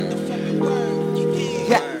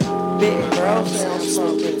girl say I'm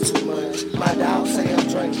smoking too much. My dog say I'm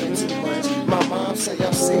drinking too much. My mom say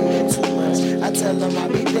I'm singing too much. I tell them I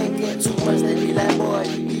be thinking too much. They be like, boy,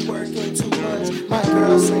 you be working too much. My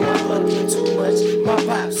girl say I'm looking too much. My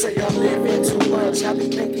pop say I'm living too much. I be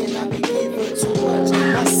thinking I be giving too much.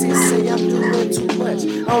 My sis say I'm doing too much.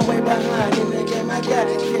 I'm way behind in the game. I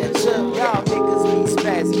gotta catch up. Y'all niggas be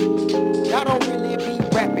spazzy. Y'all don't really be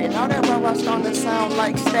rapping. All that rah starting to sound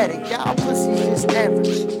like static. Y'all pussies just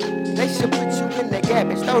average. They should put you in the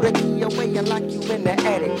garbage. Throw the key away and lock you in the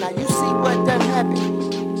attic. Now you see what done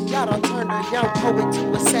happened. Y'all done turned a young poet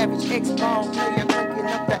to a savage. Ex-ball player cranking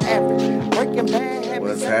up the average. Breaking bad habits.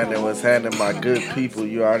 What's happening, my good people?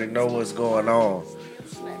 You already know what's going on.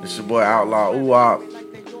 It's your boy Outlaw Uwop.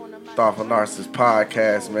 Thoughtful Narcissist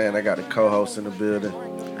Podcast, man. I got the co-host in the building.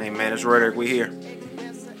 Hey, man, it's Roderick. We here.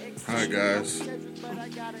 Hi, guys.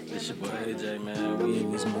 It's your boy AJ, man. We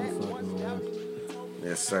in this motherfucker, man.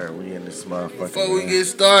 Yes, sir. We in this motherfucker. Before we get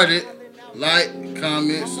started, like,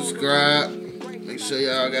 comment, subscribe. Make sure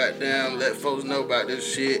y'all goddamn let folks know about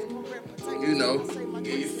this shit. You know,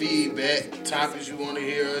 get your feedback, topics you want to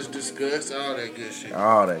hear us discuss, all that good shit.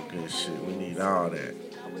 All that good shit. We need all that.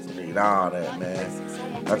 We need all that,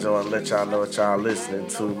 man. I just want to let y'all know what y'all listening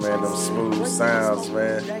to, man. Them smooth sounds,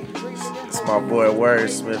 man. It's my boy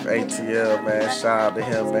Wordsmith ATL, man. Shout out to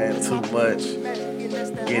him, man. Too much.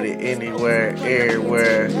 Get it anywhere,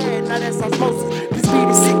 everywhere. Now that's osmosis. This beat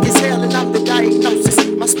is sick as hell and I'm the diagnosis.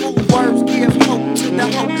 My smooth words give hope to the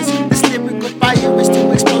hopeless. This lyrical fire is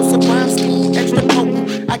too explosive. Rhyme scheme extra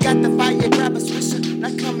potent. I got the fire, grab a swisher.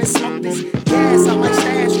 Now come and smoke this gas. I might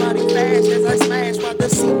stash riding fast as I smash while the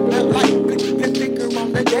seatbelt light blip thicker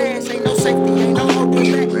on the dash. Ain't no safety, ain't no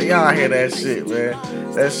holding back. Man, y'all hear that shit,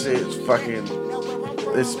 man. That shit's fucking,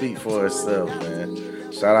 it speak for itself, man.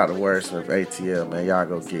 Shout out to Wordsmith ATL, man. Y'all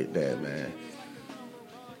go get that, man.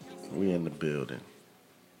 We in the building.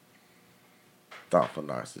 Thoughtful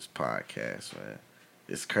Narcissist Podcast, man.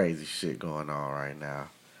 It's crazy shit going on right now.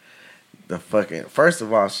 First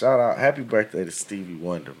of all, shout out, happy birthday to Stevie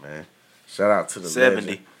Wonder, man. Shout out to the 70.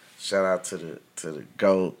 legend. Shout out to the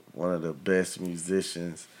GOAT, one of the best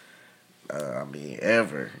musicians,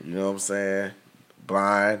 ever. You know what I'm saying?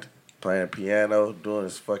 Blind, playing piano, doing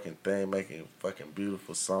his fucking thing, making fucking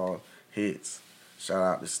beautiful song hits. Shout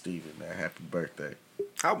out to Stevie, man. Happy birthday.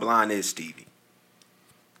 How blind is Stevie?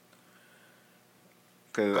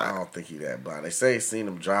 Cause I don't think he that blind. They say seen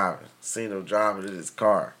him driving in his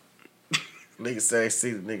car. Niggas say they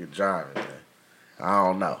see the nigga driving, man. I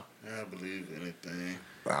don't know. I believe anything.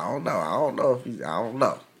 I don't know. I don't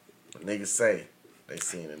know. But niggas say they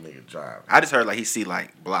seen a nigga driving. I just heard like he see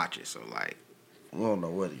like blotches, so like We don't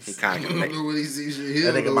know what he he see. kind I of don't know what he sees.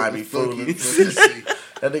 That nigga might be fooling.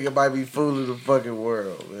 That nigga might be fooling the fucking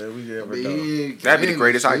world, man. We never know. That'd be the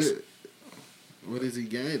greatest heist. What is he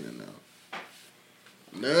gaining now?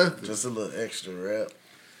 Nothing. Just a little extra rap.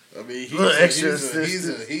 I mean, Little extra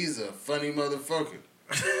he's a funny motherfucker.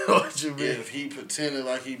 What you mean? If he pretended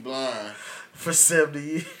like he blind For 70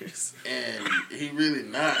 years. and he really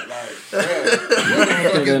not, like, bruh, what the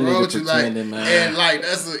fuck is wrong with you? Like, Man. and like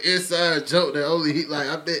that's an inside joke that only he like.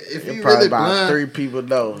 I bet if he Probably really about blind, 3 people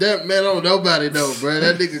know. that man don't nobody know, bro.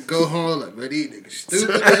 That nigga go home like, bro, these niggas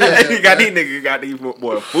stupid. he got these niggas got these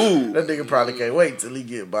boy fool. That nigga probably can't wait till he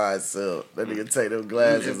get by himself. That nigga take them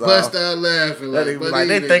glasses And bust off. out laughing. That Like, nigga be but like,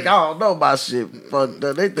 they these think I niggas- don't know my shit. Fucked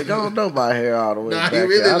up. They think I don't know my hair all the way Nah, back. he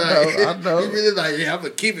really I like, know. I know. he really like, yeah, I'm gonna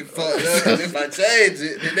keep it fucked up. 'Cause if I change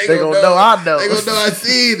it, then they They gonna gonna know I know. They gonna know I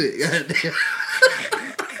seen it. Goddamn.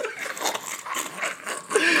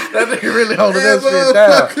 That nigga really holding that shit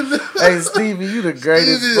down. Hey, Stevie, you the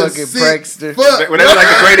greatest Stevie is fucking sick prankster. fuck. Well, that's like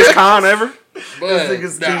the greatest con ever. But, This nigga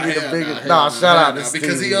Stevie the hell biggest- hell Nah, shout out to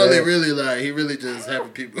because Stevie, he only man. really like he really just having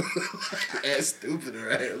people act stupid,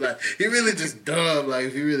 right? Like he really just dumb. Like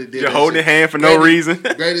if he really did, You're that holding shit. your hand for no reason.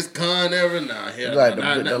 Greatest con ever? Nah, hell, Like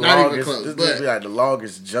nah, the not even longest, close. this But be like the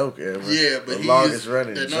longest joke ever. yeah, but the he longest is,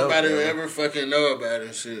 running that joke nobody will ever. ever fucking know about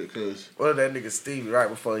and shit. Cause Well, that nigga Stevie, right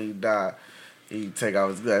before he died, he take off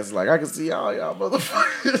his glasses like, I can see all y'all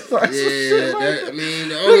motherfuckers. Like, some yeah, shit like that, that. I mean,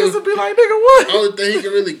 the Niggas would be like, nigga, what? only thing he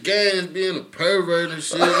can really gain is being a pervert and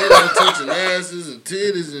shit. They don't touching asses and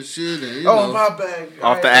titties and shit. And, you know, My bad.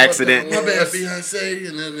 Off the accident. my bad, Beyonce,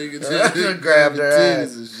 and that nigga just Grabbed her titties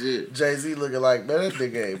ass. and shit. Jay-Z looking like, man, that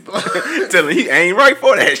nigga ain't blind. Telling he ain't right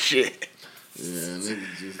for that shit. Yeah, nigga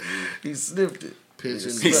just be He sniffed it.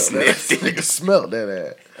 pitching. He sniffed it. Nigga smelled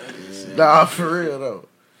that ass. Nah, for real, though.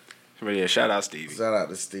 But yeah, shout out Stevie. Shout out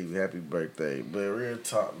to Stevie. Happy birthday. But real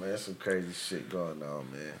talk, man, some crazy shit going on,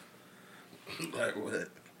 man. Like what?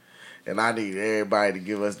 And I need everybody to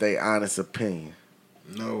give us their honest opinion.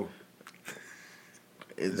 No.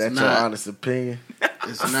 Is that not. your honest opinion?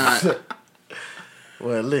 It's not.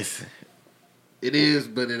 Well, listen. It is,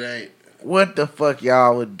 but it ain't. What the fuck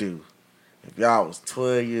y'all would do if y'all was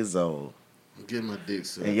 12 years old Get my dick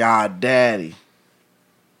sucked. and y'all daddy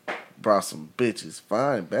brought some bitches,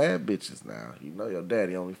 fine, bad bitches now. You know your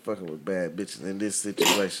daddy only fucking with bad bitches in this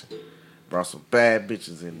situation. Brought some bad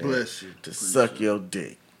bitches in there Bless you. to suck your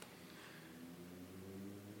dick.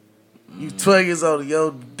 You 12 years old and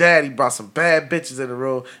your daddy brought some bad bitches in the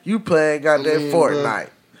room. You playing goddamn Fortnite.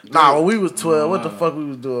 Nah, when we was 12, what the fuck we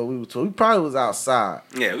was doing? We was 12. We probably was outside.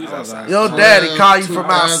 Yeah, we was outside. Your daddy call you from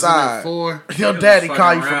outside. 2004. Your daddy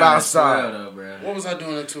call you from outside. What was I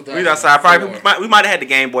doing in 2004? We was outside. Probably we might have had the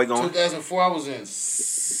Game Boy going. 2004, I was in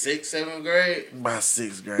 6th, 7th grade. By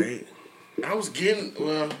 6th grade. I was getting,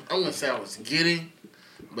 well, I wouldn't say I was getting,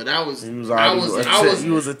 but I was You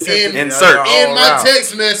was in attempting In to search. your in own my route.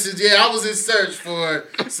 text message. Yeah, I was in search for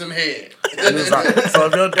some head. You was like- so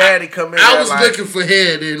if your daddy come in I there was like, looking for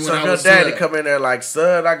head then when so if I your was daddy 12. come in there like,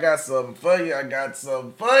 son, I got something for you. I got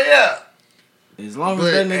something for you. As long But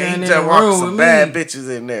as that nigga And ain't he in just the walking room some with bad me.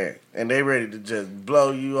 bitches in there, and they ready to just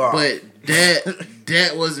blow you off. But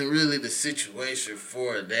that wasn't really the situation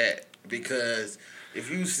for that, because if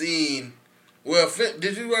you seen, well,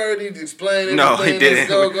 did you already explain it? No, he didn't.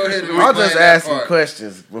 Go ahead and I'll explain just that ask you part.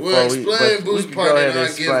 questions before We'll we. explain But Boost we can part go and ahead and I'll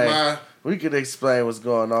give explain. my. We can explain what's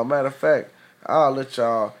going on. Matter of fact, I'll let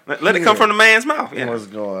y'all Let it come from the man's mouth. Yeah. what's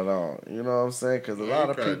going on. You know what I'm saying? Because a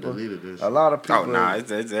lot of people, This. a lot of people, Oh nah,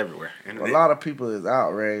 it's everywhere. a lot of people is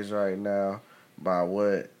outraged right now by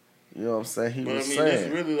what you know what I'm saying. He But I was mean, saying.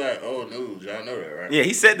 this really like old news. Y'all know that, right? Yeah,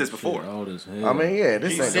 he said this before. Old as hell. I mean, yeah,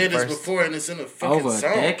 this He ain't said the this first. before, and it's in a fucking Over a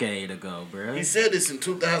song. decade ago, bro. He said this in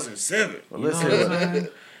 2007. Well, You know let's what hear I'm what saying?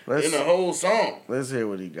 let's, In a whole song. let's hear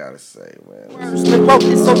what he got to say, man. Split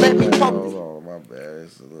focus, so let me Hold focus. on, my bad.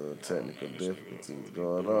 It's a little technical difficulties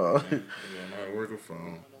going on. Not working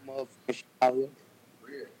phone.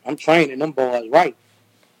 I'm training them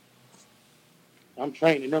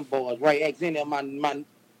boys right. Ask in there, my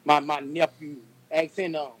nephew. Ask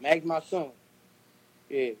in them. Ask my son.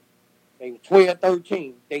 Yeah. They were 12,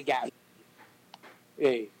 13. They got it.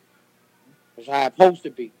 Yeah. That's how it's supposed to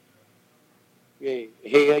be. Yeah.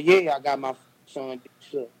 Hell yeah, I got my son dick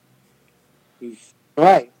sucked. He's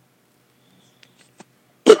right.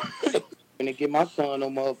 Gonna get my son no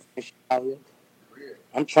motherfucking shit out here.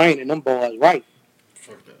 I'm training them boys right.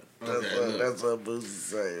 Fuck that. That's what Boosie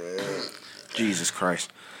say, man. Jesus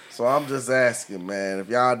Christ. So I'm just asking, man, if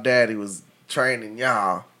y'all daddy was training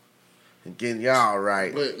y'all and getting y'all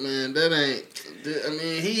right. But man, that ain't. I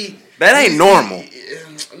mean, That ain't normal. I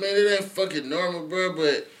mean, it ain't fucking normal, bro.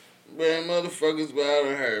 But man, motherfuckers, but I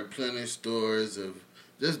done heard plenty of stories of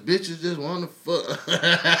just bitches just want to fuck.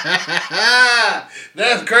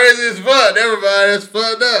 That's crazy as fuck. Everybody, that's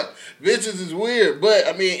fucked up. Bitches is weird, but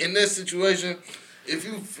I mean, in this situation, if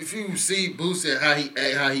you see Boosie and how he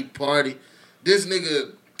act, how he party, this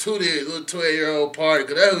nigga tooted little 12-year-old party,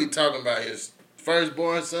 cause that's who he talking about, his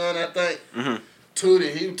firstborn son, I think. Mm-hmm.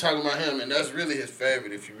 Tootie, he was talking about him, and that's really his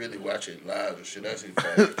favorite. If you really watch it live and shit, that's his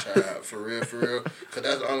favorite child, for real. Cause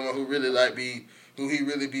that's the only one who really who he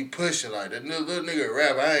really be pushing like that little nigga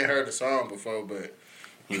rap. I ain't heard the song before, but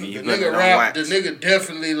the nigga rap, the nigga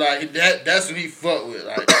definitely like that. That's who he fuck with.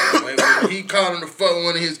 Like when he called him to fuck with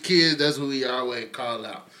one of his kids, that's who he always call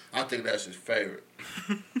out. I think that's his favorite.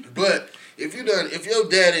 But if your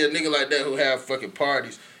daddy a nigga like that who have fucking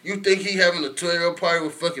parties, you think he having a 12-year-old party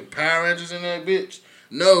with fucking Power Rangers in that bitch?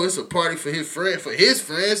 No, it's a party for his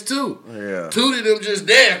friends too. Yeah. Tootie them just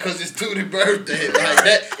there because it's Tootie's birthday. Like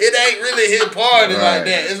that, it ain't really his party like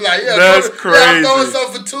that. It's like, yeah, That's I'm throwing crazy.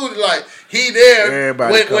 something for Tootie. Like, he there.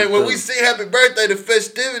 Everybody come When we through. sing Happy Birthday, the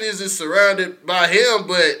festivities is surrounded by him,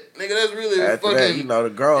 but nigga, that's really the After fucking. that, you know, the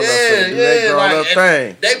grown ups Yeah, do their grown like, up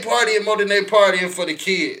thing. They partying more than they partying for the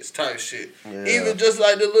kids type shit. Yeah. Even just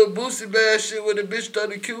like the little Boosie Bad shit where the bitch stuck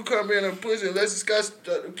the cucumber in her pussy. Leslie Scott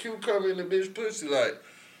stuck the cucumber in the bitch pussy. Like,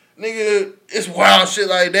 nigga, it's wild shit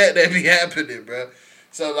like that be happening, bro.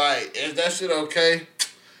 So, like, is that shit okay?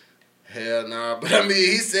 Hell nah. But, I mean,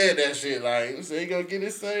 he said that shit. Like, he said he gonna get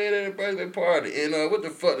his son at a birthday party. And what the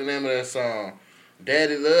fuck the name of that song?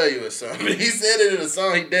 Daddy Love You or something. He said it in a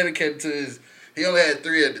song he dedicated to his... He only had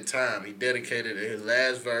 3 at the time. He dedicated it his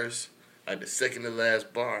last verse, like the second to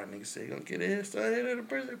last bar. Nigga said he gonna get his son at a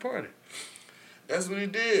birthday party. That's what he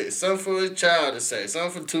did. Something for his child to say.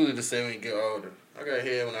 Something for Tootie to say when he get older. I got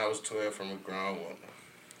here when I was 12 from a grown woman.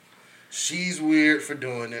 She's weird for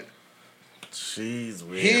doing it. She's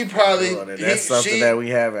weird. He probably- That's something that we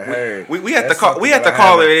haven't heard. We have to That's call. something We have that to I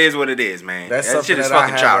call it. haven't- It is what it is, man. That's That something shit is that I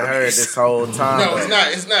fucking haven't child heard abuse. this whole time. No, it's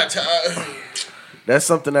not. It's not. That's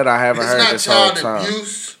something that I haven't It's heard not this whole child time.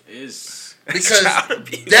 abuse. It's Because child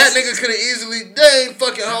abuse. that nigga could have easily, they ain't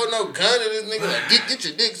fucking hold no gun to this nigga. Like, get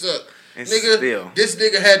your dick sucked. And Nigga, still. this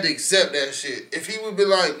nigga had to accept that shit. If he would be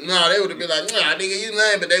like, nah, they would have been like, nah, nigga, you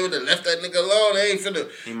lying, but they would have left that nigga alone. They ain't finna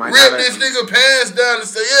He might rip not have- this nigga pants down and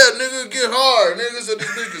say, yeah, nigga, get hard, nigga, so this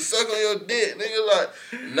nigga can suck on your dick. Nigga, like,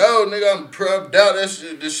 no, nigga, I'm doubt that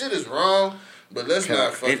shit. This shit is wrong, but let's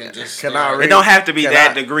not fucking just can start. I It don't have to be Can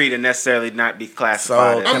that I- degree to necessarily not be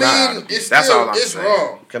classified. So, as can I- I mean, it's That's still, all I'm it's saying.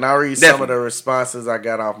 wrong. Can I read some of Definitely. the responses I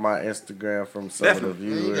got off my Instagram from some of Definitely.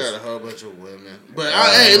 the Man, you viewers? got a whole bunch of women. But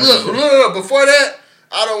hey, look, before that,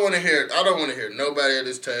 I don't want to hear nobody at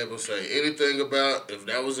this table say anything about if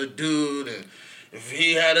that was a dude and if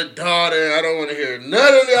he had a daughter. I don't want to hear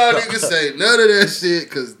none of y'all niggas say none of that shit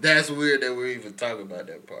because that's weird that we're even talking about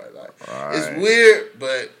that part. Like, it's Alright. weird,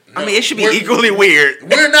 but no, I mean, it should be we're- equally weird.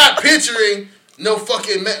 We're not picturing no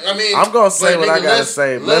fucking. I mean, I'm gonna say but what I nigga, gotta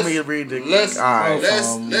say. Let me read the. Let's all right.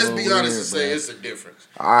 let's be Weird, honest and say man. it's a difference.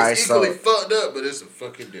 All right, It's equally so- fucked up, but it's a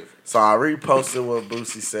fucking difference. So I reposted what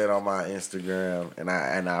Boosie said on my Instagram, and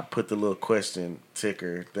I put the little question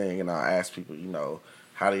ticker thing, and I asked people,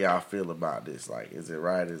 how do y'all feel about this? Like, is it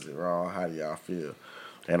right? Is it wrong? How do y'all feel?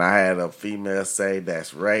 And I had a female say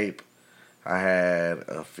that's rape. I had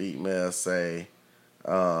a female say,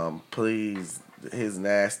 please, his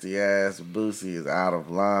nasty ass Boosie is out of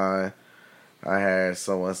line. I had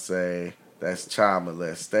someone say that's child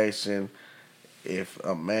molestation. If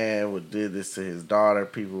a man would do this to his daughter,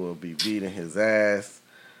 people would be beating his ass.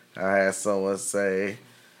 I had someone say,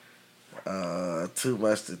 too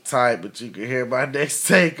much to type, but you can hear my next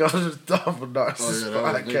take on the Thoughtful Narcissist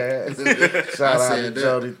podcast. Shout out to said that.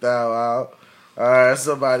 Jody Thou out.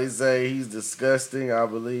 Somebody say he's disgusting. I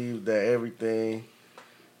believe that everything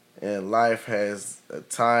in life has a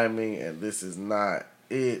timing, and this is not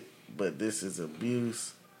it, but this is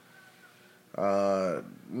abuse.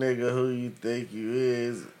 Nigga, who you think you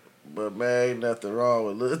is? But man, ain't nothing wrong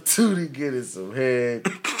with Lil Tootie getting some head.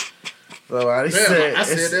 Somebody said, I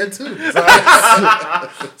said that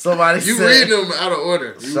too. Somebody You said, reading them out of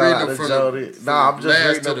order. You shout reading out them to from Jody. the, No, I'm just last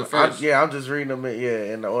reading to them. the first. I'm just reading them.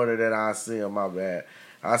 In the order that I see them. My bad.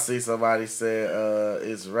 I see somebody said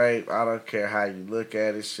it's rape. I don't care how you look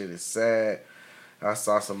at it. Shit is sad. I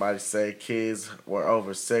saw somebody say kids were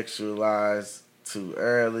over sexualized too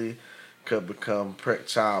early, could become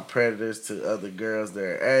child predators to other girls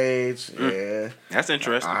their age. Yeah, That's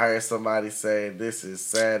interesting. I heard somebody say this is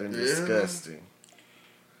sad and Yeah. disgusting.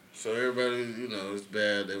 So everybody, it's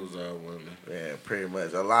bad. They was all women. Yeah, pretty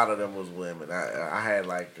much. A lot of them was women. I had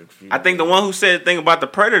like a few. I think the one who said the thing about the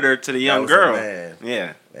predator to the young was a girl. man.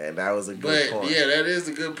 Yeah. And that was a good But point. yeah, that is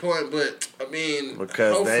a good point. But I mean,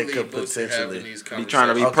 Because they hopefully could Boosie potentially having these Be trying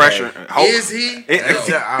to be conversations. Okay. pressuring. Is he?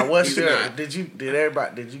 It- What's he's your? not. Did you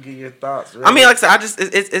get your thoughts? I mean, like I said,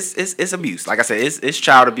 it's abuse. Like I said, it's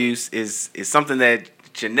child abuse. Is something that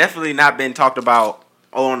should definitely not been talked about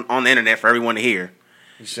on the internet for everyone to hear.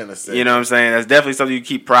 you shouldn't have said. You know what I'm saying? That's definitely something you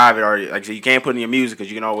keep private, or like I said, you can't put in your music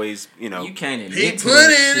because you can always, You can't admit He to put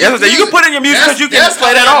that in. shit. That's what I'm saying. You can put in your music because you can That's play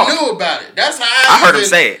how that I off. knew about it. That's how I heard him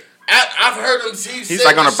say it. I've heard him. He's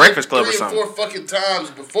like on a Breakfast Club or 3 something. or 4 fucking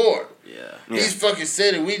times before. Yeah. Yeah. He's fucking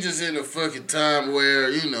said it. We just in a fucking time where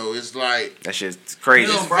it's like That shit's He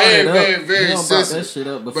crazy. don't It's brought very, it up. very, very He don't brought that sensitive. shit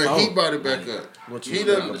up before. But he brought it back up. What He you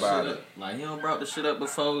done think about it? Like, he don't brought the shit up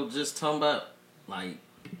before, just talking about, like,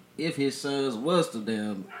 if his sons was to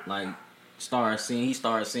them, like, he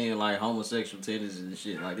started seeing, like, homosexual tendencies and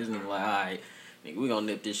shit. Like, this nigga like, all right, nigga, we gonna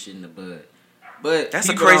nip this shit in the bud. But That's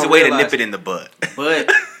a people crazy don't way to realize- nip it in the bud.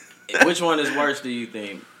 But which one is worse, do you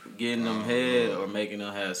think? Getting them head or making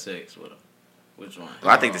them have sex with them? Which one? Well,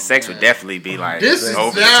 I think the sex would definitely be like This is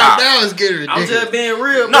over the now top. it's getting I'm ridiculous. just being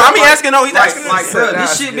real. No, bro. I mean asking. No, he's asking. Like, Said bro,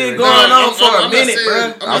 that's this shit been good. going No, on for I'm a not minute, saying- bro. I'm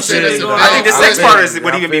not This saying shit that's been a going bad I think the on sex for a part minute. is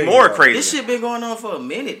would I even feel be you, more though. crazy. This shit been going on for a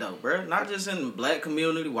minute though, bro. Not just in the black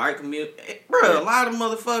community, white community, bro. A lot of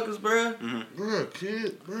motherfuckers, bro. Bro,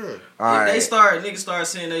 kid, bro. All right. Niggas start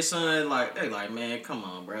seeing their son like they like, man, come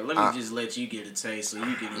on, bro. Let me just let you get a taste so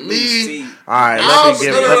you can at Me? least see. All right. Hold Let me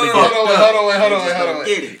get.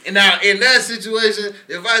 on. And now, in that situation,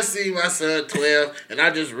 if I see my son 12 and I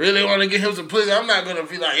just really want to get him some pussy, I'm not gonna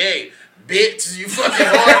be like, hey, bitch, you fucking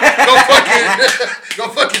whore, go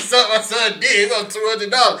fucking suck my son dick. He got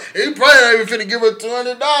 $200. And he probably not even finna give her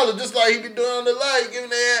 $200, just like he be doing on the live.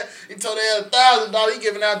 He told her $1,000. He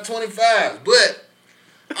giving out $25. But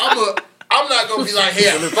I'm not gonna be like,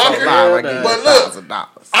 hey, fuck her. But look,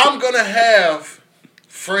 I'm gonna have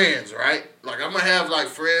friends, right? Like, I'm gonna have, like,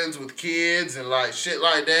 friends with kids and, like, shit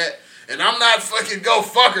like that. And I'm not fucking go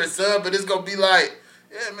fuck her, son, but it's gonna be like,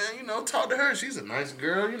 Yeah, man, you know, talk to her. She's a nice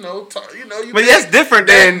girl, you know. You. But that's different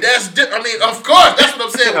than. I mean, of course, that's what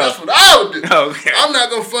I'm saying. That's what I would do. Okay. I'm not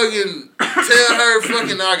gonna fucking tell her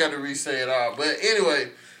fucking. I gotta re-say it all. But anyway,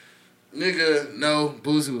 nigga, no,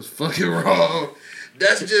 Boosie was fucking wrong.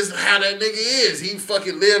 That's just how that nigga is. He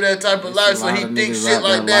fucking live that type of life, so he thinks shit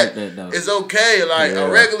like that is okay. Like a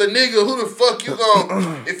regular nigga, who the fuck you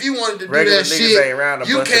gon' if you wanted to do Regular that niggas shit, ain't around a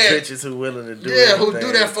you bunch can't. of bitches who willing to do Who everything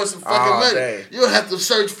do that for some fucking all money? day. You'll have to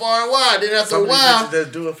search far and wide. Then after Some a of these while, bitches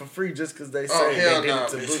just do it for free just because they say hell they did nah, it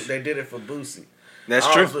to bitch. They did it for Boosie. That's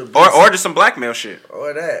I true. was with Or Boosie. just some blackmail shit.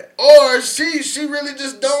 Or that. or she really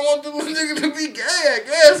just don't want the little nigga to be gay. I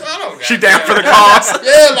guess I don't. She down for the cause.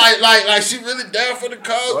 Yeah, like she really down for the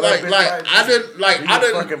cause. Well, that bitch I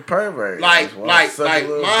didn't fucking pervert. like Just wanna suck a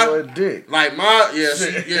little my boy dick.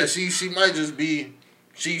 she might just be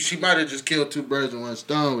she might have just killed two birds with one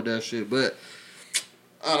stone with that shit, but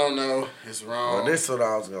I don't know. It's wrong. Well, this is what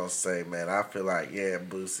I was gonna say, man. I feel like, yeah,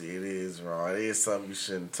 Boosie, it is wrong. It is something you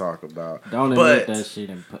shouldn't talk about. Don't but, admit that shit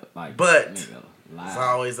and put like. but nigga, it's lie.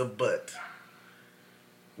 always a but.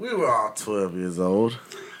 We were all 12 years old.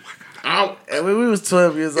 I, And when we was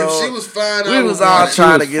 12 years if old, she was fine, we I was would all want it.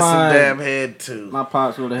 trying to was get some fine. damn head too. My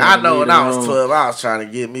pops would have. I know when I was 12, I was trying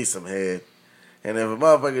to get me some head. And if a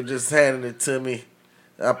motherfucker just handed it to me,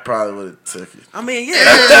 I probably would have took it. I mean,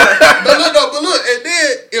 Yeah, but look, and then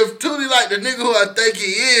if Tootie like the nigga who I think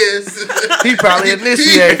he is, He probably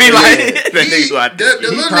initiated He it. like the nigga who I the think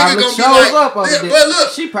little nigga probably gonna be shows like, up on yeah, it. but look,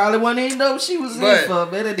 She probably wouldn't even know she was But in for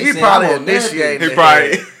a minute. He probably initiated He it.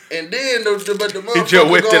 probably. and then but the motherfucker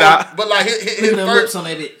just whipped it gonna- out. But like His his lips first on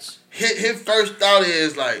that bitch. his first thought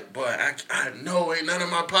is like, boy, I know ain't none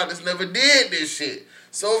of my partners never did this shit.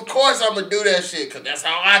 So of course I'm gonna do that shit, cause that's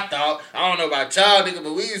how I thought. I don't know about y'all nigga,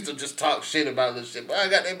 but we used to just talk shit about this shit. But I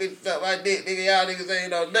got that bitch suck my dick, nigga. Y'all niggas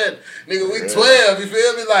ain't know nothing. Nigga, we 12, you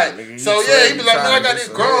feel me? Like, Nigga, you so 12, yeah, he be you like, man, I trying got to this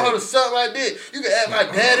get grown some hoe to suck my dick. You can ask my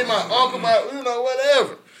daddy, my uncle, my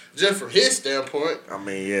whatever. Just from his standpoint. I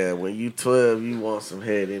mean, yeah, when you 12, you want some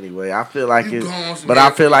head anyway. I feel like You it's, gonna want some but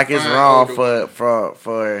head I feel from like a it's fine wrong older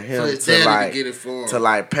for him his to daddy like to get it for him. to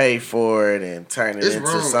like pay for it and turn it It's into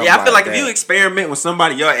wrong. something. Yeah, I feel like that. if you experiment with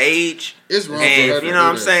somebody your age, It's wrong for her and to you do know what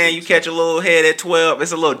I'm that saying, shit, you catch a little head at 12,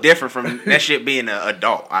 it's a little different from that shit being an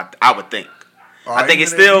adult. I would think. Or I think even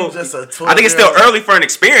it's if you still. just a I think it's still 12-year-old, early for an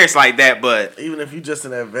experience like that, but Even if you just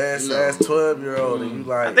an advanced No. ass 12-year-old and you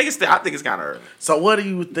like, I think it's still. I think it's kind of early. so what do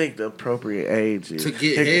you think the appropriate age is To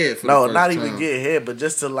get head for the No, first not even time. get head, but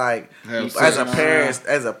just to like Have as a sex.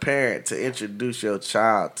 parent to introduce your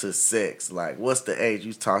child to sex. Like, what's the age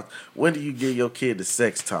you talk? When do you give your kid the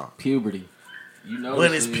sex talk? Puberty. You know.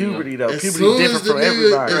 When is puberty though? As Puberty soon different as the from nigga,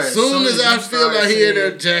 everybody. as soon as I you feel start like he in there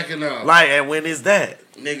seeing- jacking off. Like, and when is that?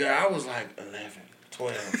 Nigga, I was like 11,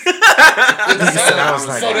 12. I was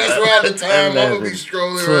like, So that's around the time I'm gonna 11, be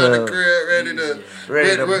strolling around the 12. crib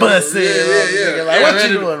Ready to bust in. Nigga, like, what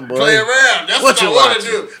ready you to doing, boy? Play around. That's What what, you I want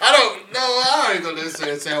to watching? do. I ain't gonna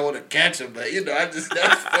necessarily say I want to catch him, but you know, that's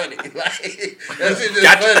funny. Like that shit just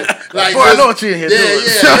funny. Like, Boy, I know what you in here doing.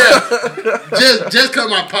 Yeah. just cause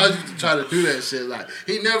my pops used to try to do that shit. Like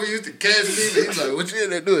he never used to catch me. But he's like, "What you in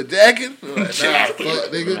there doing, jacking?" I'm like, nah, fuck,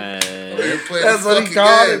 nigga. Man. You playing That's the what he fucking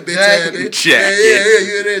called game, it, bitch ass jacking. nigga. Yeah,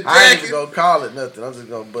 you in there I ain't jacking? gonna call it nothing. I'm just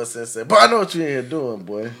gonna bust in and say, boy, I know what you in here doing,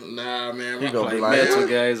 boy. Nah, man. He my gonna pops- be like, Mental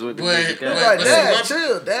guys with the Boy, music boy, guys. Like, but Dad, see,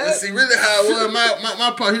 chill, But Dad. see, really how it was,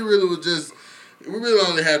 my part, he really was just, we really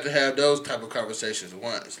only have to have those type of conversations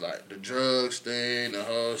once. Like the drugs thing, the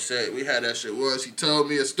whole shit. We had that shit once. He told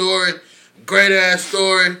me a story, great ass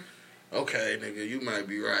story. Okay, nigga, you might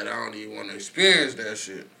be right. I don't even want to experience that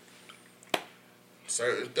shit.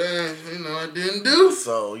 Certain things, I didn't do.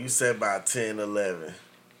 So you said about 10, 11.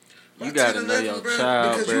 You By gotta 10, know 11, your bruh,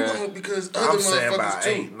 child, bruh. because other I'm saying motherfuckers about too.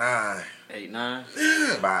 8, 9. 8, 9.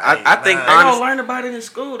 About I 8, think 9. They Honest- don't learn about it in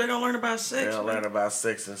school. They don't learn about They sex. don't man. learn about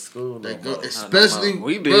sex in school They no go, more. especially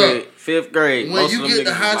We bruh, did 5th grade. when Most you of them get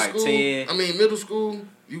to niggas high was school, like 10. middle school,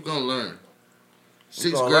 you gonna learn. You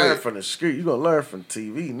 6th gonna learn grade, from the street. You gonna learn from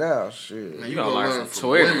TV now. Shit. man, You gonna learn from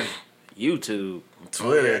Twitter, YouTube.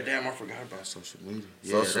 Twitter. Oh, yeah, damn, I forgot about social media.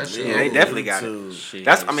 Yeah, Social that shit. Yeah, they Ooh, definitely got it. YouTube. Shit.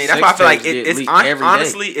 That's why I feel Sex like tapes get it's leaked every day.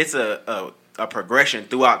 honestly it's a progression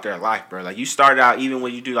throughout their life, bro. Like you start out even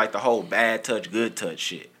when you do like the whole bad touch, good touch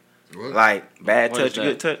shit. What? Like bad What is touch,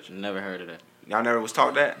 good that? touch. Never heard of that. Y'all never was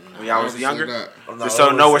taught that when y'all was Obviously younger? not. No, Just so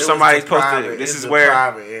it know where was somebody's the supposed to. private- This it's is the where.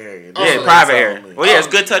 private area. Yeah, That's what private they area. told me. Well, yeah, it's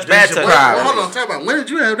good touch, This bad your touch. private. Hold on, talk about when did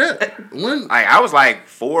you have that? When? Like I was like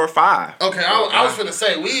 4 or 5. Okay, I was finna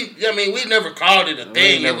say we never called it a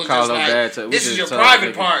thing. never It was called just no like bad touch. We this is just your told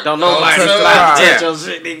private niggas, part. Don't You know nobody what I'm touch saying? the touch your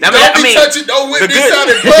shit, nigga. Don't be touching. Don't whip this out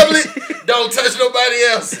in public. Don't touch nobody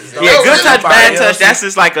else's. Yeah, good touch, somebody bad else. touch. That's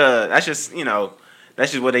just like a. That's just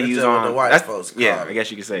that's just what they That's use just what on the white that's- folks Yeah, call it. I guess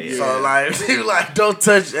you could say it. So like, you like, don't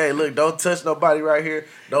touch. Hey, look, don't touch nobody right here.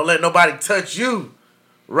 Don't let nobody touch you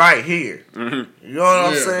right here. Mm-hmm. You know what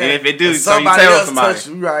I'm Yeah. saying? And if it do, so you somebody tell else somebody. touch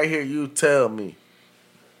you right here, you tell me.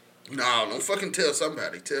 No, don't fucking tell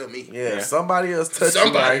somebody. Tell me. Yeah, Yeah. if somebody else touch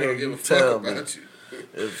Somebody you right don't here, give you a fuck tell me. about you.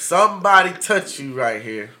 If somebody touch you right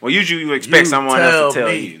here, Well, usually you expect You someone else to tell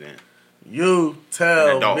tell me. you. Then. you An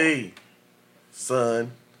tell adult. me,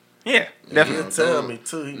 son. Yeah, You definitely. tell me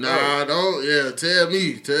too. He Nah, don't. Yeah, tell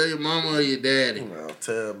me. Tell your mama or your daddy. know. No,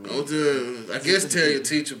 tell me. Don't tell. I guess tell your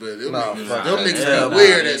teacher, but them Nah, niggas, fuck them that. niggas Tell be me.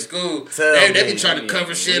 weird at school. Tell They me. be trying to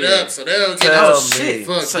cover shit Weird. up, so they don't get Tell no me. shit.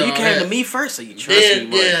 Fuck So you all came that. to me first, so you trust Then, me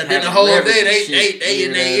more. yeah, then the Having whole leverage day and they shit.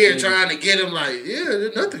 in their Weird ear ass trying to get him like, yeah,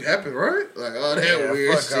 nothing happened, right? Like all that Yeah,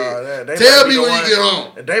 weird fuck all shit. that. They Tell might be me the when one- you get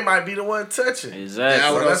home. And they might be the one touching. nigga. Yeah,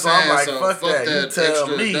 Exactly. what So I'm that's why I'm saying, like, so fuck fuck that. You that tell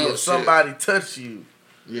extra me adult if shit. somebody touch you.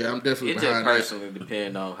 Yeah, I'm definitely It just behind that. personally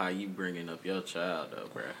depend on how you bringing up your child, though,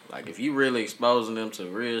 bro. Like, if you really exposing them to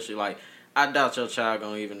real shit, like, I doubt your child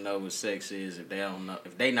gonna even know what sex is if they don't know,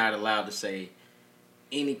 if they not allowed to say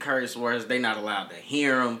any curse words, they not allowed to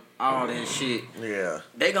hear them, all that shit. Yeah.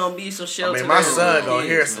 They gonna be some I shelter. mean, my ass son little gonna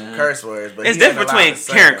hear kids, some man. curse words, but It's he ain't different allowed between to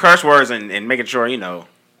say hearing them. curse words and making sure no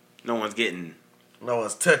one's getting No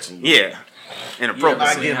one's touching you. yeah You ever inappropriate.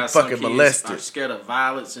 I seen get how some fucking kids molested. are scared of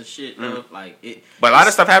violence and shit, though? Like, it. But a lot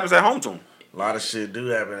of stuff happens at home to them. A lot of shit do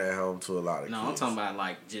happen at home to a lot of No, I'm kids. talking about,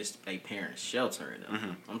 like, just they parents sheltering them.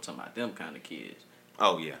 Mm-hmm. I'm talking about them kind of kids.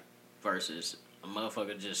 Oh yeah. Versus a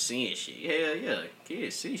motherfucker just seeing shit. Hell yeah,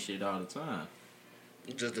 kids see shit all the time.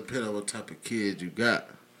 It just depends on what type of kids you got.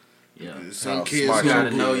 Yeah, Some How kids smart you who- gotta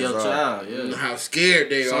kids know your are. child. Yeah, how scared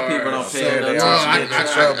they Some are. people don't So pay they enough are attention. getting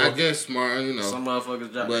in trouble. I guess smart, you know. Some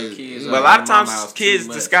motherfuckers drop But- their kids. But But a off lot at of their times mama house kids too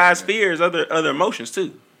much, disguise man. fears, other emotions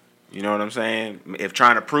too. You know what I'm saying? If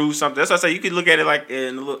trying to prove something, that's what I say. You could look at it like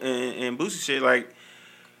in Boosie shit, like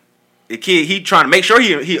the kid he trying to make sure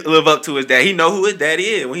he live up to his dad. He know who his daddy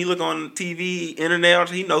is. When he look on TV, internet,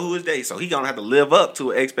 he know who his daddy. So he gonna have to live up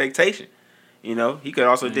to an expectation. You know, he could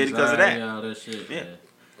also did it because of Anxiety, that. all that shit. Yeah.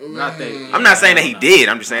 Yeah. Not that. I'm not saying that he did.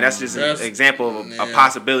 I'm just saying that's just That's- an example of a yeah.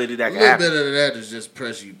 possibility that A could little happen. bit of that is just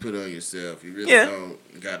pressure you put on yourself. You really Yeah.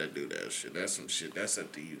 don't gotta do that shit. That's some shit. That's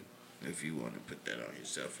up to you if you want to put that on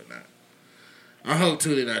yourself or not. I hope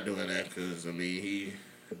too they're not doing that because I mean he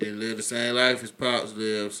didn't live the same life his pops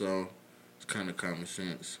lived, so it's kind of common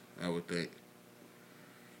sense. I would think.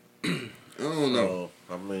 I don't know.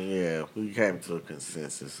 So, I mean, yeah, we came to a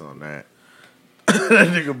consensus on that. That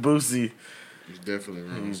nigga Boosie, He's definitely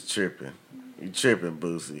wrong. he's tripping. You tripping,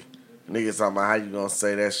 Boosie. Niggas talking about how you gonna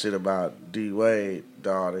say that shit about D Wade,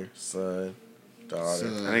 daughter, son, daughter,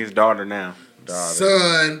 Son. I think it's daughter now. daughter.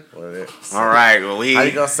 Son, Whatever. All right, well we. How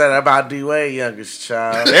you gonna say that about D Wade, youngest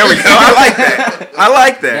child? There we go. I like that. I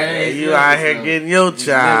like that. Hey, You out here getting your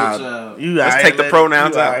child. child. You Let's out take here the letting-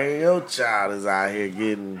 pronouns you out. Here, your child is out here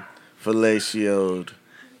getting fellatioed.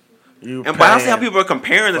 You And but I see how paying people are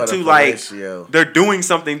comparing the for the two, like fellatio. they're doing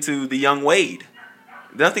something to the young Wade.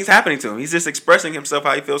 Nothing's happening to him. He's just expressing himself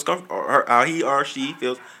how he feels comfortable, or how he or she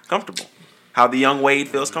feels comfortable. How the young Wade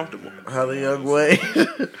feels comfortable. How the young Wade.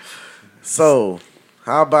 So,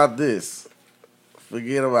 how about this?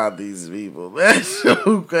 Forget about these people, man.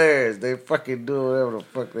 Who cares? They fucking do whatever the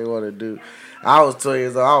fuck they want to do. I was 12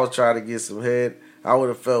 years old. I was trying to get some head. I would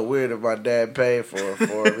have felt weird if my dad paid for it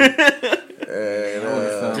for me. And,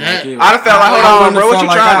 I'd have felt like, hold on, bro, what you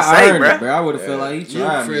trying to say, bro? I would have felt like he you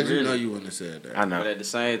tried me, Fred, you really. know you wouldn't have said that. I But know. at the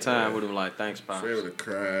same time, would have been like, thanks, Pop. Fred would have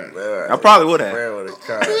cried. man, I probably would have. Fred would've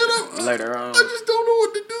cried. Later on. I just don't know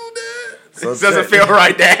what to do, Dad. So It doesn't check- feel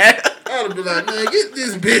right, Dad. I would be like, man, get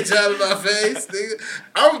this bitch out of my face, nigga.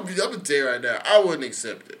 I'm gonna tell you right now, I wouldn't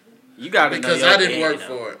accept it You got to know because your I didn't daddy, work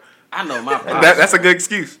though. for it. I know my Pop. That's a good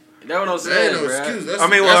excuse. That's what I'm That saying, ain't no bro. excuse. That's, I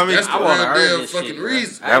mean, well, I mean, that's I the want to real earn damn this fucking shit, bro.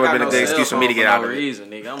 reason. I That ain't would've got been a no good cell excuse for me to phone get out no of it. reason,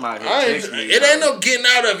 nigga. I'm out here I ain't, texting it you, ain't bro. no getting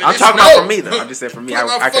out of it. I'm It's talking no. about for me, though. I'm just saying for me, Put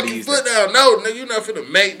my I could have fucking used foot that. down. No, nigga, you're not finna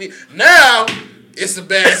make me. Now, it's a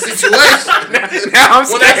bad situation. Now I'm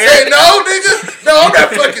When I say scared. no, nigga, no, I'm not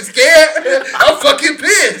fucking scared. I'm fucking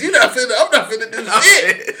pissed. I'm not finna do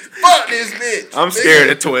shit. Fuck this bitch. I'm nigga. scared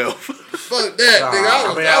at 12. fuck that, Nah,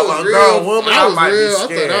 nigga. I mean, I a was grown real. woman, I I was might be real. I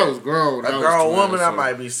scared. thought I was grown. A I was grown 12, woman, I so.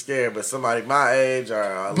 might be scared, but somebody my age or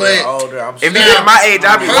a But little older, I'm If scared. he was my age,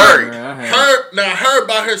 I'd be worried. Her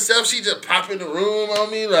by herself, she just pop in the room on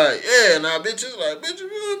me like, yeah, nah, bitches, like, bitch, you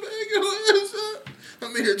wanna bang your ass up?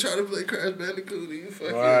 I'm in here trying to play Crash Bandicoot, and you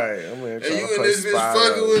fucking, Right, I'm here and trying you to and play this bitch Spyro.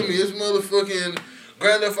 fucking with me. It's motherfucking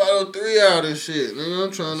Grand Theft Auto 3 out and shit. Nigga,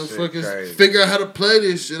 I'm trying to Shit fucking crazy. figure out how to play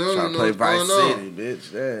this shit. I don't Trying even to know play what's Vice going City, on.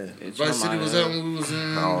 bitch. Yeah, Vice City was that when we was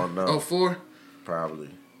in I don't know. 04? probably.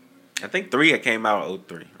 I think 3 came out in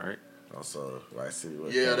 03, right? Also, Vice City.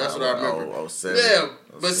 Yeah, that's what I remember. 07. Yeah,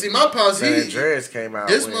 but see, my pops, San he, Andreas came out.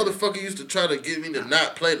 this when? motherfucker used to try to get me to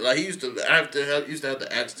not play. Like, he used to have to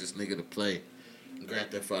ask this nigga to play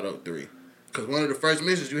Grand Theft Auto 3. Because one of the first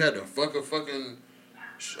missions, you had to fuck a fucking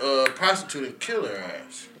prostitute and kill her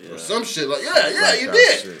ass. Or some shit like, yeah, Like you that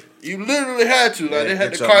did. shit. You literally had to. Like, Yeah, they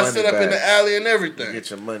had get the your car money set up in back. the alley and everything. Get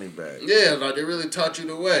your money back. Yeah, like, they really taught you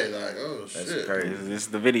the way. Like, oh, That's shit. crazy. This is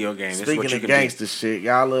the video game. This is Speaking what you of can gangster shit,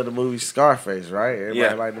 y'all love the movie Scarface, right? Everybody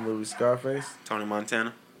Yeah. like the movie Scarface? do. Tony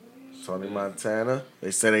Montana. Tony Montana.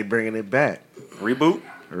 They say they bringing it back. Reboot.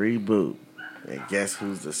 Reboot. And guess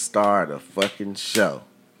who's the star of the fucking show?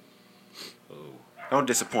 Don't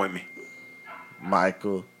disappoint me.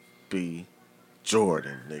 Michael B.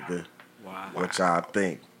 Jordan, nigga. Wow. What y'all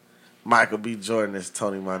think? Michael B. Jordan is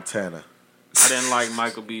Tony Montana. I didn't like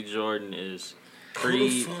Michael B. Jordan is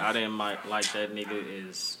Creed. I didn't like that nigga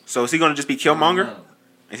is. So is he gonna just be Killmonger? No.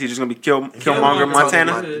 Is he just gonna be Killmonger Killmonger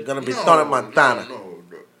Montana? It's gonna be No, Tony Montana. no.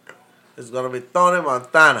 It's gonna be Tony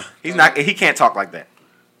Montana. He's not. He can't talk like that.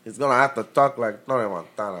 He's gonna have to talk like Tony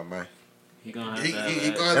Montana, man. He gonna have He to have gonna that.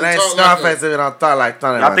 have It to ain't talk like Scarface if it don't talk like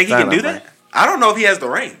Tony Y'all Montana. think he can do man. that? I don't know if he has the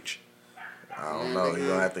range. I don't know. He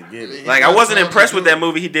gonna have to get it. Like I wasn't impressed with that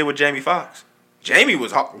movie he did with Jamie Foxx. Jamie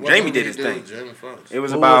was What Jamie movie did his he thing. with Jamie Foxx? It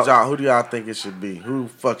was Who, about who do y'all think it should be? Who the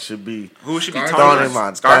fuck should be? who should be Scarface. Tony Tony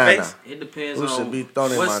Montana. Scarface. It depends Who on should be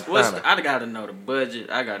Tony what's Montana? I gotta know the budget.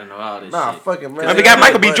 I gotta know all this Nah, shit. fucking man. If he got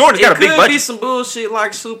Michael B. Jordan, he's got a big It could be budget. some bullshit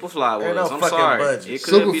like Superfly was. Ain't no I'm fucking sorry. budget. It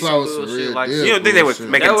could be Superfly some was some bullshit real like deal. You don't think they would Bullshit.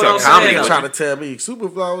 make it That's into what a I'm comedy? saying, You though? trying to tell me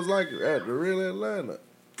Superfly was like at the real Atlanta?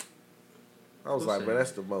 I was like, said man,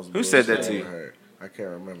 that's the most. Who said that bullshit to I you? ever heard. I can't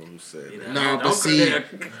remember who said that. Nah, but Don't see,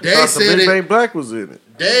 compare. they Thought said Big it. Bang Black was in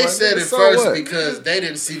it. They Like, said nigga, it so first what? because they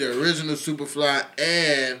didn't see the original Superfly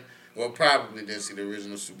and, well, probably didn't see the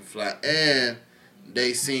original Superfly and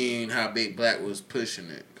they seen how Big Black was pushing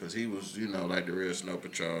it because he was, you know, like the real Snow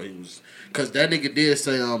Patrol. He was, because that nigga did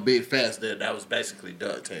say on Big Fats that was basically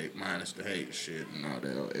duct tape minus the hate shit and all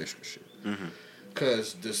that other extra shit.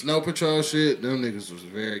 Because the Snow Patrol shit, them niggas was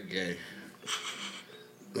very gay.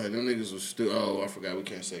 Like, them niggas was stupid. Oh, I forgot we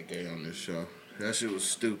can't say gay on this show. That shit was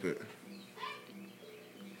stupid.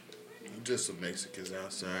 Just some Mexicans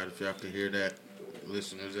outside, if y'all can hear that.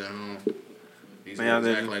 Listeners at home. These Man, niggas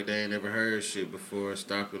they- act like they ain't never heard shit before,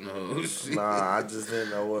 stalking the whole shit. Nah, I just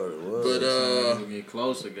didn't know what it was. But, Get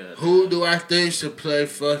closer, guys. who do I think should play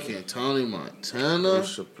fucking Tony Montana? Who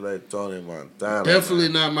should play Tony Montana? Definitely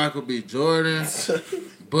not Michael B. Jordan.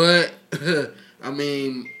 But, I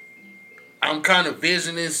mean, I'm kind of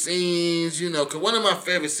visioning scenes, you know, because one of my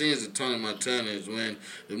favorite scenes of Tony Montana is when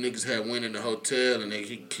the niggas had went in the hotel and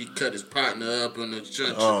he cut his partner up in the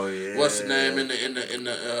church. Oh, yeah. What's the name in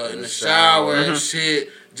the shower and shit.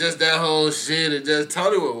 Just that whole shit and just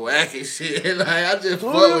Tony was whacking shit. Like I just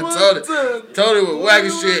fuck with Tony. Tony was whacking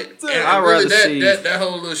shit. And I'd really rather see- that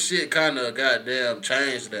whole little shit kind of goddamn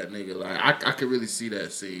changed that nigga. Like I could really see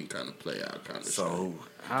that scene kind of play out kind of. So,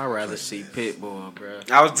 I'd rather see Pitbull, bro.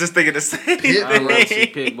 I was just thinking the same I'd rather see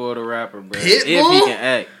thing. Pitbull the rapper, bro. Pitbull? If he can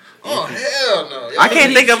act. Oh hell no! I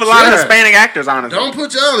can't think of a lot of Hispanic actors, honestly. Don't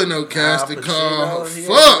put y'all in no casting Al call. Pacino, he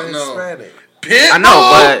Fuck ain't no. Hispanic. Pitbull. I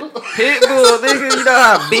know, but Pitbull, nigga, you know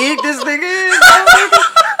how big this nigga is?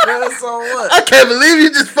 Man, so what? I can't believe you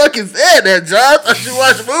just fucking said that, John. I thought you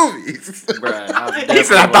watch movies. Bruh, he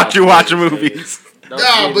said, "I thought you watching movies." Don't Nah,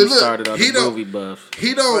 get but me look, started on he the don't- movie buff.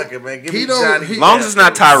 He don't. Fuck it, man. Give he me don't. Johnny He, Depp. Long as it's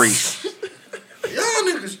not Tyrese. y'all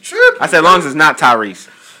niggas tripping. I said, long as it's not Tyrese.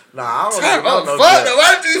 Nah, I don't Fuck even know no no! Depp.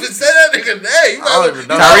 Why did you even say that nigga name? You I don't even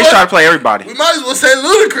know. Tyrese tried to play everybody. We might as well say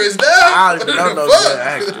Ludacris now. I don't even know no Fuck. good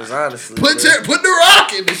actors, honestly. Put man. put the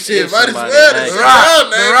Rock in the shit. Give Might as somebody well. an That's The y'all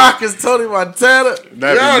Rock. The name. Rock is Tony Montana.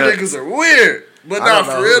 Y'all niggas are weird. But I nah, don't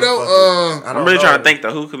know for who real the though. fuck it- I I'm don't really know. trying to think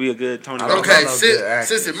though. Who could be a good Tony? I don't Montana? Okay, know no since, good actors.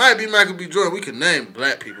 since it might be Michael B. Jordan, we can name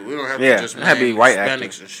black people. We don't have Yeah, to just it had to name be white Hispanics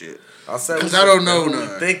actors. and shit. I'll say 'Cause we I should- don't know who none.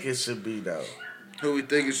 we think it should be though. Who we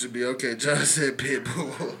think it should be? Okay, John said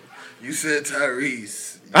Pitbull. You said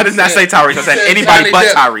Tyrese. I did not say Tyrese. I said You anybody Johnny but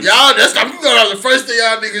Depp. Tyrese. Y'all, that's I'm going to the first thing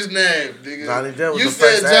y'all niggas name, nigga. Johnny Depp was You the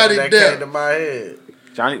first said actor Johnny that came Depp. to my head.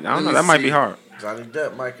 Johnny, I don't Let know. me That might be see. hard. Johnny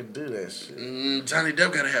Depp might could do that shit. Johnny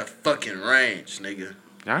Depp gotta have fucking range, nigga.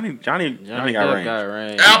 Johnny Johnny got Depp range. got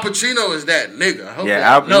range. Al Pacino is that nigga. I hope Yeah,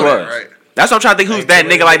 y'all Al know that, was. right? That's what I'm trying to think. Who's Ain't that too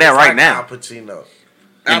many nigga like that niggas right now? Al Pacino.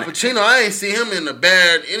 Al Pacino, I ain't seen him in a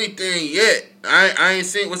bad anything yet. I ain't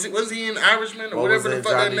seen. Was he in Irishman or What was whatever the in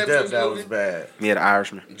fuck Johnny that Depp Netflix that movie? was bad? Yeah, the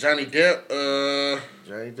Irishman. Johnny Depp.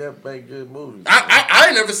 Johnny Depp made good movies. I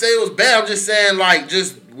ain't never say it was bad. I'm just saying like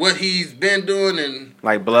just what he's been doing and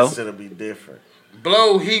Like Blow. This shit'll be different.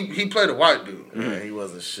 Blow. He played a white dude. Yeah, he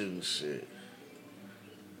wasn't shooting shit.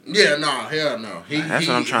 Yeah, no, hell no. That's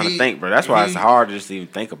what I'm trying to think, bro. That's why it's hard to just even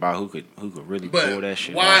think about who could really But pull that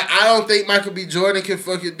shit why off. I don't think Michael B. Jordan can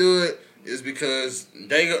fucking do it is because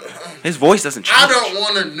they go. His voice doesn't change. I don't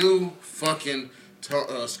want a new fucking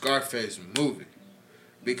Scarface movie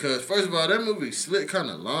because first of all, that movie slick kind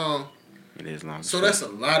of long, It is long. so that's a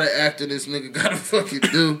lot of acting this nigga gotta fucking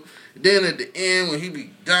do. Then at the end when he be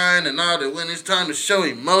dying and all that, when it's time to show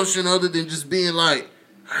emotion other than just being like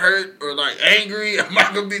hurt or like angry,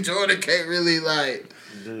 Michael B. Jordan can't really like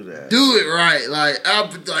Do that. do it right. Like Al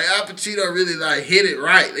Pacino really like hit it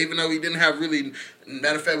right, even though we didn't have really.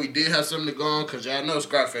 Matter of fact, we did have something to go on because y'all know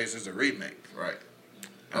Scarface is a remake, right?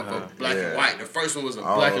 Of a black and Yeah. white. The first one was a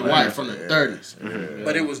Oh, black and yeah. white from the Yeah. 30s, Yeah.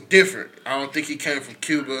 but it was different. I don't think he came from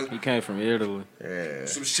Cuba. He came from Italy. Yeah.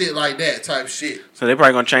 Some shit like that type shit. So they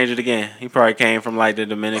probably gonna change it again. He probably came from like the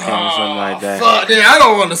Dominican or something like that. Fuck, yeah, I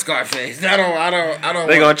don't want the Scarface. I don't.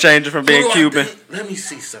 They gonna want change it from being Who do I Cuban. think- Let me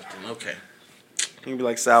see something. Okay. He can be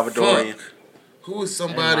like Salvadorian. Fuck. Who is They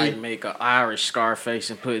somebody? might make an Irish Scarface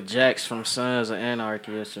and put Jax from Sons of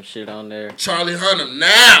Anarchy or some shit on there. Charlie Hunnam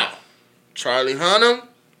now. Charlie Hunnam,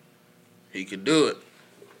 he could do it.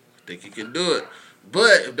 I think he can do it.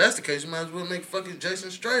 But if that's the case, you might as well make fucking Jason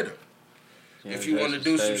Statham. Yeah, If you want to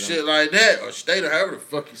Jason do some Statham. shit like that, or Statham, however the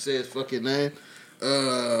fuck you say his fucking name,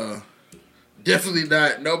 definitely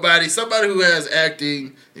not nobody. Somebody who has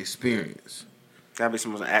acting experience. Gotta be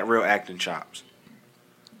someone with real acting chops.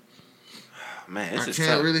 Man, this I is can't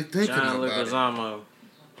tough. really think of John nobody. Leguizamo.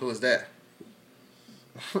 Who is that?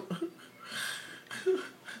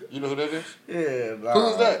 You know who that is? Yeah, nah. Who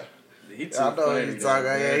is that? He too I know funny, he's though, talking.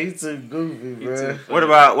 man. Yeah, he's too goofy, bro. What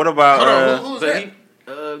about Hold on, who's But that? he,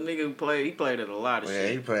 nigga who played, he played at a lot of Yeah,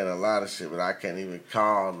 he shit. playing a lot of shit, but I can't even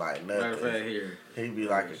call him like Matter of fact, nothing. here. He be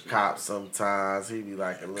like a cop sometimes. He be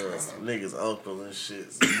like a little nigga's uncle and shit.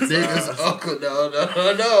 Nigga's uncle. No.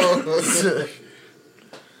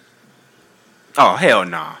 Oh hell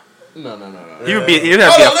nah. No. He would be. He'd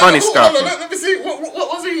have to be a funny Scarface. Let me see. What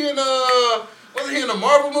wasn't he in? Wasn't he in a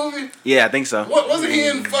Marvel movie? Yeah, I think so. What wasn't he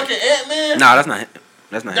in fucking Ant-Man? Nah, that's not him.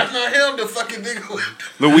 That's not That's him. not him. The fucking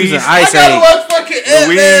nigga. Louise. Ice I gotta Age. watch fucking Ant-Man,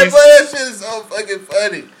 Louise. but that shit is so fucking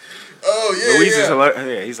funny. Oh yeah, Louise is yeah. hilarious.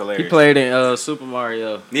 Yeah, he's He hilarious. played in Super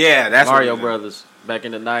Mario. Yeah, that's what Mario he was in. Brothers back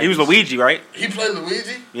in the 90s. He was Luigi, right? He played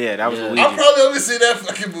Luigi. Yeah, that was Yeah. Luigi. I probably only seen that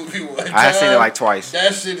fucking movie one time. I have seen it like twice.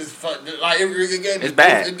 That shit is fun. Like it gave me. It's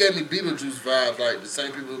bad. It gave me Beetlejuice vibes. Like the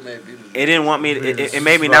same people who made Beetlejuice. It didn't want me. It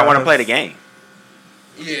made me not want to play the game.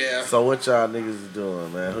 Yeah. So what y'all niggas is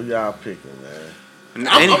doing, man? Who y'all picking, man?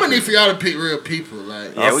 I'm gonna need for y'all to pick real people.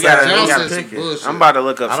 Like Yeah, we I'm gotta. saying, We y'all gotta said some pick it. bullshit. I'm about to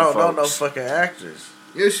look up I some don't know no folks. fucking actors.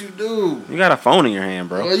 Yes, you do. You got a phone in your hand,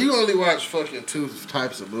 bro. Well, you only watch fucking two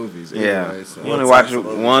types of movies. Yeah. Anyway, so. You only What watch types of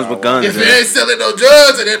movies ones y'all with guns. If in it it. ain't selling no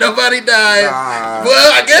drugs and then nobody died, Nah.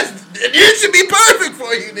 well, I guess it should be perfect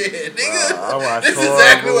for you then, nigga. I watch This is horror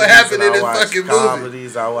exactly what movies happened and in this I watch fucking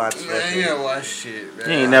comedies. I watch movie. Man, you fucking. don't watch shit, man.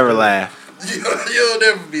 You ain't never laugh. You'll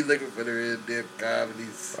never be looking for the real dip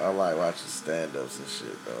comedies. I like watching stand-ups and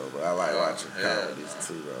shit though, but I like watching hell comedies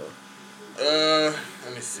too though.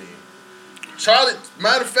 Let me see.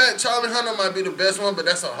 Matter of fact, Charlie Hunter might be the best one, but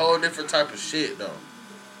that's a whole different type of shit, though.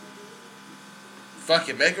 Fuck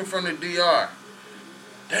it, make him from the DR.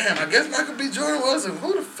 Damn, I guess Michael B. Jordan wasn't.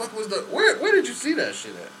 Who the fuck was the? Where did you see that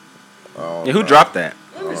shit at? I don't Yeah, who know. dropped that?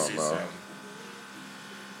 Let me I don't see know. something.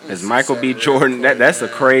 Let me It's see Michael B. something real Jordan. quick, That's a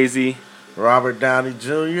man. crazy. Robert Downey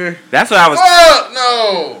Jr. That's what I was. Fuck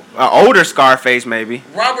no, Older Scarface, maybe.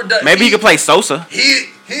 Robert. Maybe he could play Sosa. He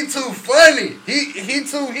too funny. He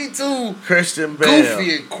too Christian Bale.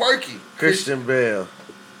 goofy and quirky. Christian Bale.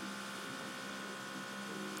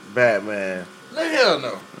 Batman. The hell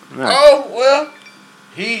no. No. Oh well,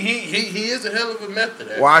 he is a hell of a method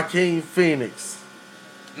actor. Joaquin Phoenix.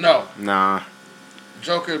 No, Nah.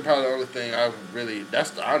 Joker is probably the only thing I really.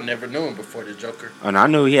 I never knew him before the Joker. Oh, no, I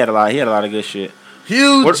knew he had a lot. He had a lot of good shit.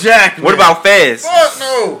 Hugh What- Jackman. What about Fez? Fuck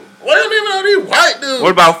no. What do you mean all these white dudes?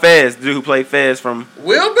 What about Fez? The dude who played Fez from?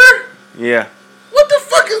 Wilbur? Yeah. What the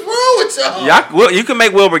fuck is wrong with y'all? Well, you can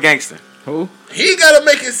make Wilbur gangster. Who? He gotta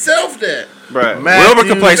make himself that. Bruh. Matthew Wilbur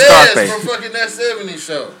can play Fez Scarface. from fucking that 70s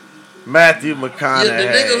show. Matthew Yeah, McConaughey. the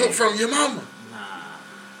nigga who from Your Mama.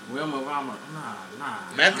 Wilma Rama. Nah.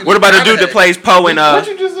 Matthew What about the dude that McConaughey. plays Poe in What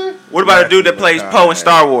you just said? What about the dude that plays Poe in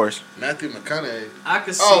Star Wars? Matthew McConaughey. I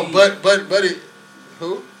could see. Oh, but it.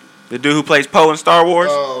 Who? The dude who plays Poe in Star Wars?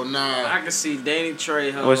 Oh, nah. I could see Danny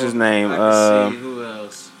Trejo. What's his name? I could see who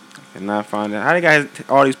else? Cannot find it. How they got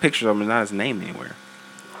all these pictures of him and not his name anywhere?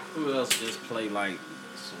 Who else just play like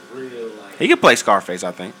some real like? He could play Scarface,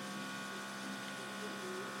 I think.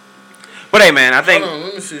 But hey, man, I think Hold on,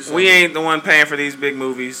 let me see something. we ain't the one paying for these big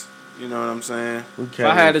movies. You know what I'm saying? If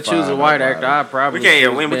I had to choose a white actor, I'd probably We can't.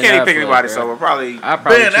 choose We Ben can't even pick Affleck, anybody, bro. so we'll probably I'd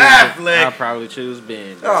probably Ben choose Affleck. I'd probably choose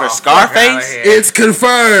Ben. Oh, for fuck Scarface. outta here. It's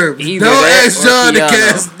confirmed. Either Don't that ask or John to Keanu.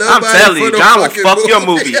 cast I'm nobody telling for you, the John will fucking fuck your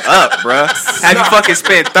movie up, bruh. Have you fucking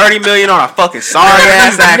spent $30 million on a fucking sorry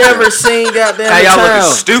ass I've actor? never seen goddamn How The y'all Town.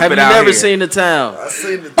 looking stupid Have you out never here. seen The Town? I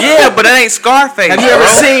seen the Yeah, but that ain't Scarface. Have you ever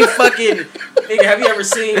bro. seen fucking? Nigga, have you ever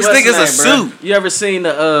seen? This what's nigga's his a name, bro? suit. You ever seen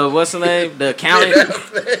the what's the name? The Accountant?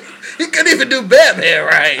 He couldn't even do Batman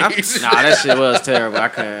right. Nah, that shit was terrible. I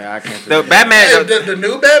can't. The Hey, Batman. the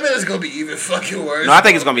new Batman is gonna be even fucking worse. No, I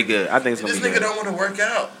think it's gonna be good. I think it's gonna This be nigga good. don't want to work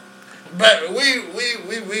out. But we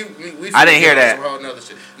I didn't hear that. some whole nother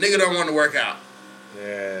shit. Nigga don't want to work out.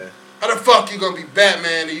 Yeah. How the fuck you gonna be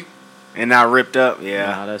Batman? And you, And not ripped up. Yeah.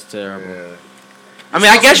 Nah, that's terrible. Yeah. I mean,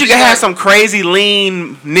 I guess you can have some crazy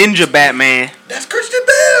lean ninja Batman. that's Christian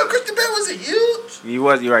Bale. Christian Bale wasn't huge. You're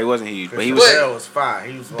right. He wasn't huge, but he Christian was. Bale was fine.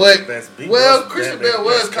 He was one But of the best. He well, was Christian damn near Bale the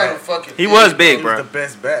was best kind of Batman. fucking. He was big, He bro. was the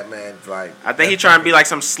best Batman. Like I think he trying to be like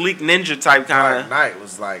some sleek ninja type kind Dark of. Knight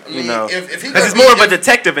was like. I mean, know. if he Because gonna he's more of be- a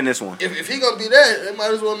detective in this one. If he gonna be that, they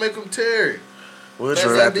might as well make him Terry. We'll That's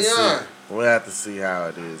just like have to see. beyond. We'll have to see how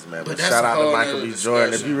it is, man. But But that's shout a out to whole Michael nother B.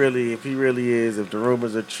 Jordan. discussion. If he really is, if the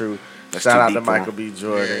rumors are true, That's shout too out deep to for him. Michael B.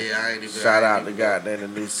 Jordan. Yeah, I ain't even. Shout I out ain't to even- goddamn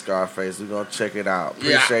the new Scarface. We gonna check it out.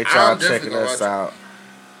 Yeah, Appreciate I'm y'all definitely checking gonna us watch it. out.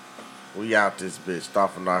 We out this bitch.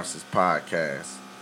 Thoughtful Narcissist Podcast.